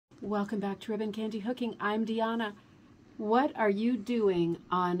Welcome back to Ribbon Candy Hooking. I'm Deanna. What are you doing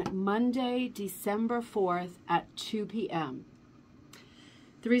on Monday, December 4th at 2 p.m.?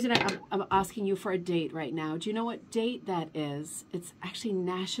 The reason I'm asking you for a date right now, do you know what date that is? It's actually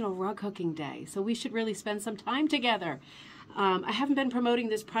National Rug Hooking Day, so we should really spend some time together. I haven't been promoting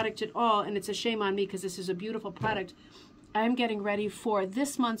this product at all, and it's a shame on me because this is a beautiful product. I'm getting ready for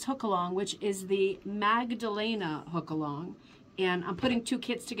this month's hook-along, which is the Magdalena hook-along. And I'm putting two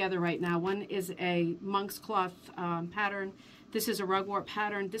kits together right now. One is a monk's cloth pattern. This is a rugwort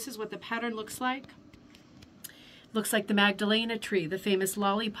pattern. This is what the pattern looks like. Looks like the Magdalena tree, the famous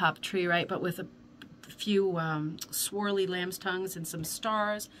lollipop tree, right? But with a few swirly lamb's tongues and some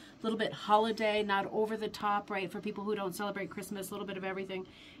stars. A little bit holiday, not over the top, right? For people who don't celebrate Christmas, a little bit of everything.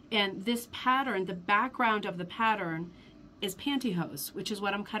 And this pattern, the background of the pattern is pantyhose, which is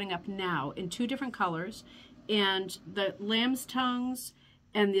what I'm cutting up now in two different colors. And the lamb's tongues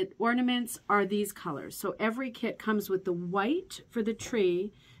and the ornaments are these colors. So every kit comes with the white for the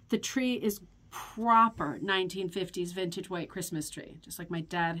tree. The tree is proper 1950s vintage white Christmas tree, just like my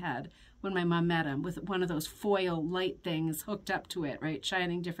dad had when my mom met him, with one of those foil light things hooked up to it, right?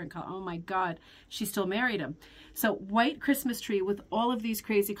 Shining different color. Oh my God, she still married him. So white Christmas tree with all of these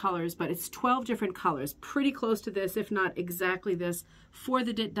crazy colors, but it's 12 different colors, pretty close to this, if not exactly this, for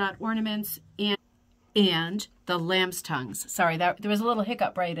the dot ornaments and the lamb's tongues. Sorry, there was a little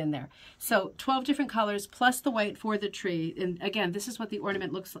hiccup right in there. So 12 different colors plus the white for the tree. And again, this is what the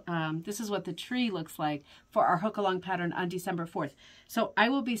ornament looks, this is what the tree looks like for our hook along pattern on December 4th. So I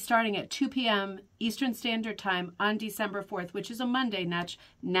will be starting at 2 p.m. Eastern Standard Time on December 4th, which is a Monday,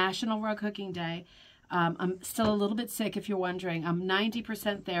 National Rug Hooking Day. I'm still a little bit sick, if you're wondering. I'm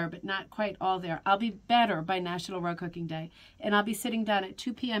 90% there, but not quite all there. I'll be better by National Rug Hooking Day, and I'll be sitting down at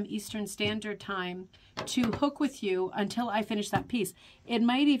 2 p.m. Eastern Standard Time to hook with you until I finish that piece. It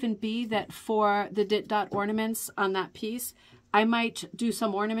might even be that for the dot ornaments on that piece, I might do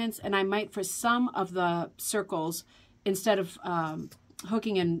some ornaments, and I might, for some of the circles, instead of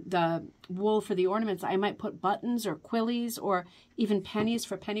hooking in the wool for the ornaments, I might put buttons or quillies or even pennies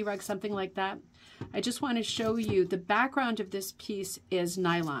for penny rugs, something like that. I just want to show you the background of this piece is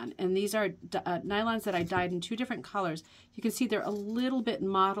nylon, and these are nylons that I dyed in two different colors. You can see they're a little bit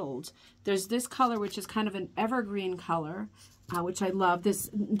mottled. There's this color, which is kind of an evergreen color, which I love. This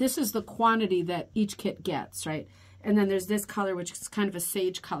is the quantity that each kit gets, right? And then there's this color, which is kind of a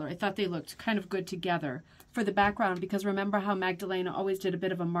sage color. I thought they looked kind of good together for the background, because remember how Magdalena always did a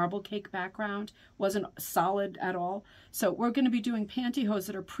bit of a marble cake background, wasn't solid at all. So we're going to be doing pantyhose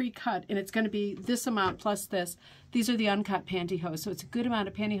that are pre-cut, and it's going to be this amount plus this. These are the uncut pantyhose, so it's a good amount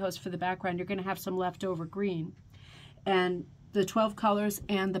of pantyhose for the background. You're going to have some leftover green, and the 12 colors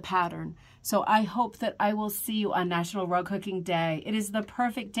and the pattern. So I hope that I will see you on National Rug Hooking Day. It is the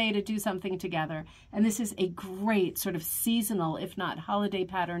perfect day to do something together. And this is a great sort of seasonal, if not holiday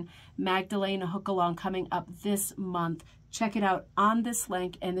pattern, Magdalena hook along coming up this month. Check it out on this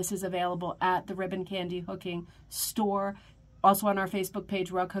link, and this is available at the Ribbon Candy Hooking store. Also on our Facebook page,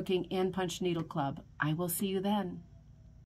 Rug Hooking and Punch Needle Club. I will see you then.